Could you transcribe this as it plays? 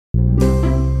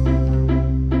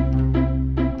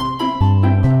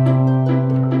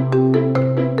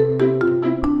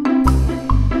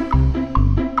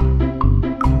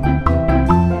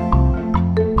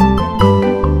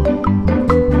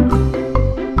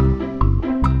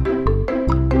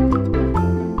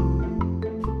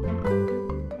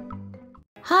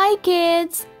Hi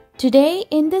kids! Today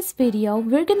in this video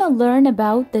we're gonna learn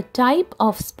about the type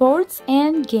of sports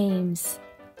and games.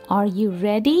 Are you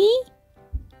ready?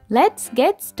 Let's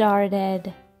get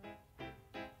started.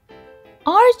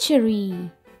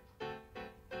 Archery,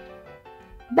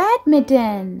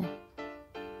 badminton,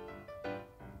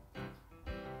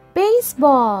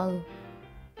 baseball,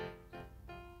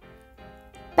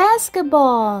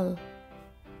 basketball,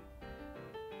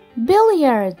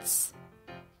 billiards,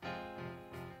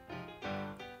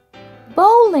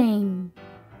 bowling,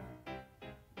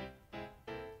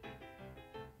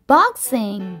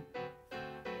 boxing,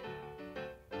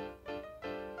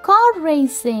 car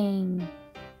racing,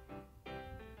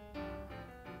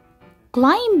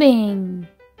 climbing,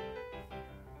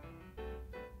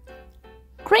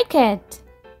 cricket,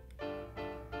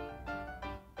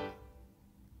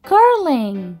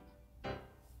 curling,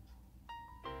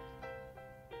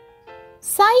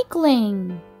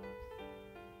 cycling,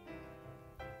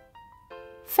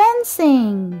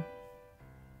 fencing,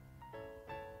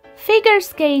 figure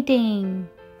skating,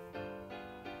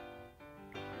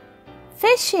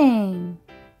 fishing,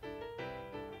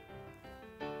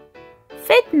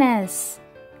 fitness,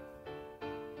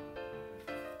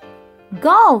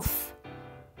 golf,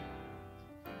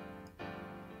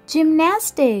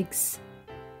 gymnastics,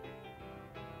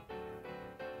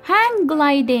 hang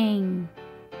gliding,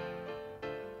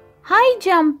 high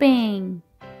jumping,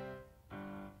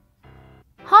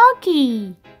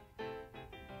 hockey,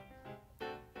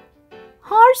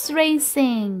 horse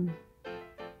racing,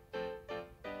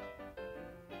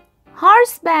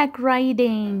 horseback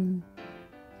riding,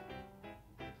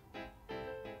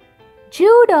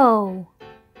 judo,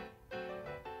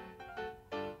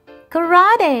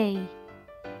 karate,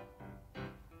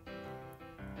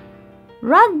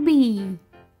 rugby,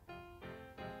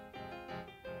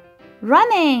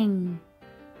 running,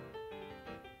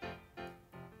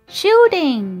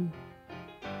 shooting,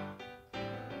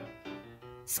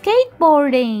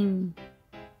 skateboarding,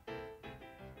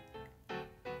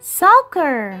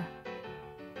 soccer,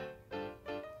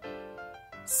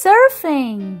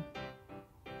 surfing,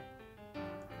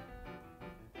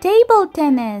 table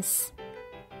tennis,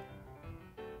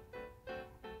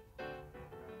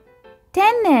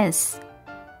 tennis,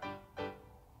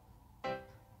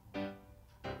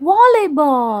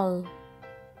 volleyball,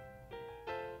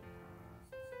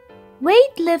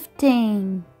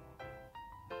 weightlifting,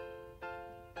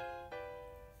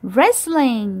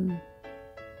 wrestling,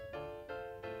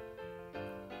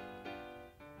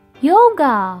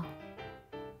 yoga.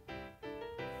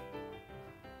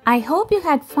 I hope you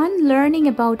had fun learning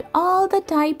about all the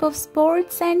type of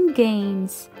sports and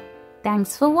games.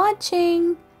 Thanks for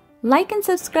watching. Like and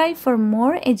subscribe for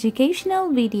more educational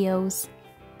videos.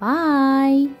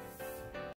 Bye.